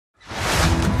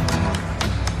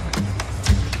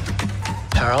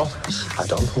Harold, I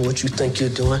don't know what you think you're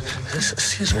doing.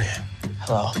 Excuse me.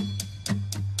 Hello.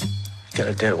 Got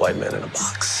a dead white man in a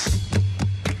box.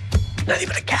 Not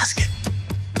even a casket.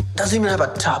 Doesn't even have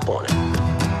a top on it.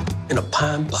 In a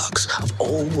pine box of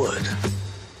old wood.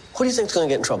 Who do you think's gonna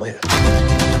get in trouble here? Do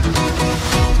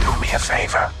me a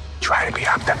favor. Try to be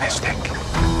optimistic.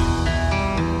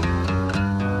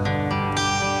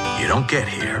 You don't get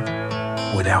here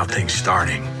without things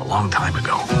starting a long time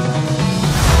ago.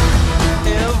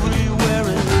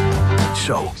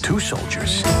 So, two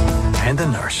soldiers and a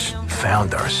nurse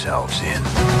found ourselves in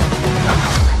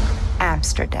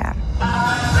Amsterdam.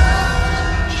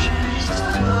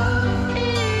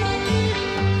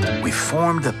 We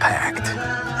formed a pact,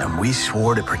 and we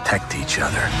swore to protect each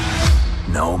other,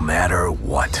 no matter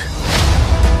what.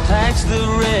 Tax the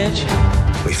rich.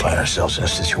 We find ourselves in a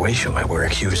situation where we're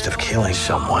accused of killing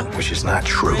someone, which is not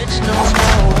true.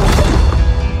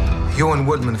 You and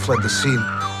Woodman fled the scene.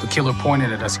 The killer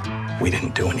pointed at us. We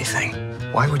didn't do anything.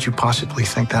 Why would you possibly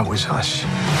think that was us?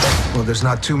 Well, there's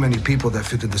not too many people that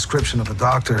fit the description of a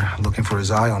doctor looking for his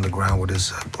eye on the ground with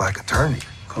his black attorney.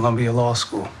 Columbia Law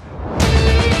School.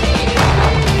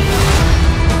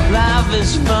 Life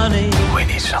is funny. We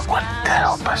need someone to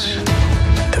help us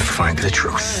to find the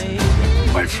truth.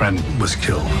 My friend was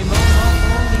killed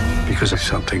because of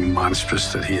something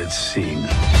monstrous that he had seen.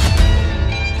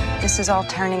 This is all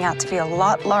turning out to be a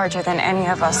lot larger than any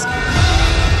of us.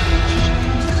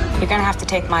 You're gonna have to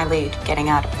take my lead getting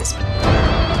out of this.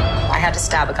 I had to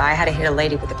stab a guy. I had to hit a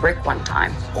lady with a brick one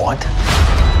time. What?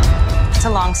 It's a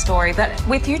long story, but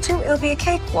with you two, it'll be a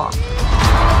cakewalk.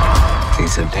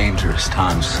 These are dangerous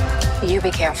times. You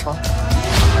be careful.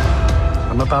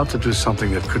 I'm about to do something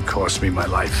that could cost me my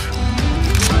life.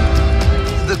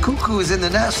 The cuckoo is in the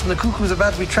nest, and the cuckoo is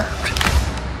about to be trapped.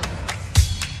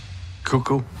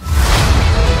 Cuckoo?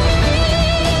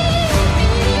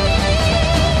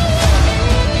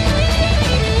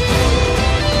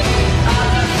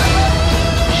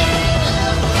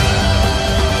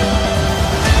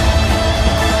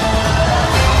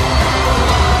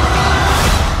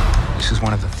 This is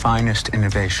one of the finest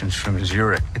innovations from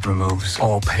Zurich. It removes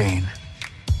all pain.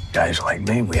 Guys like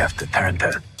me, we have to turn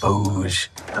to booze,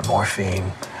 to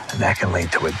morphine, and that can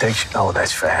lead to addiction. Oh,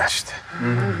 that's fast.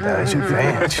 That is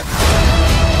advanced.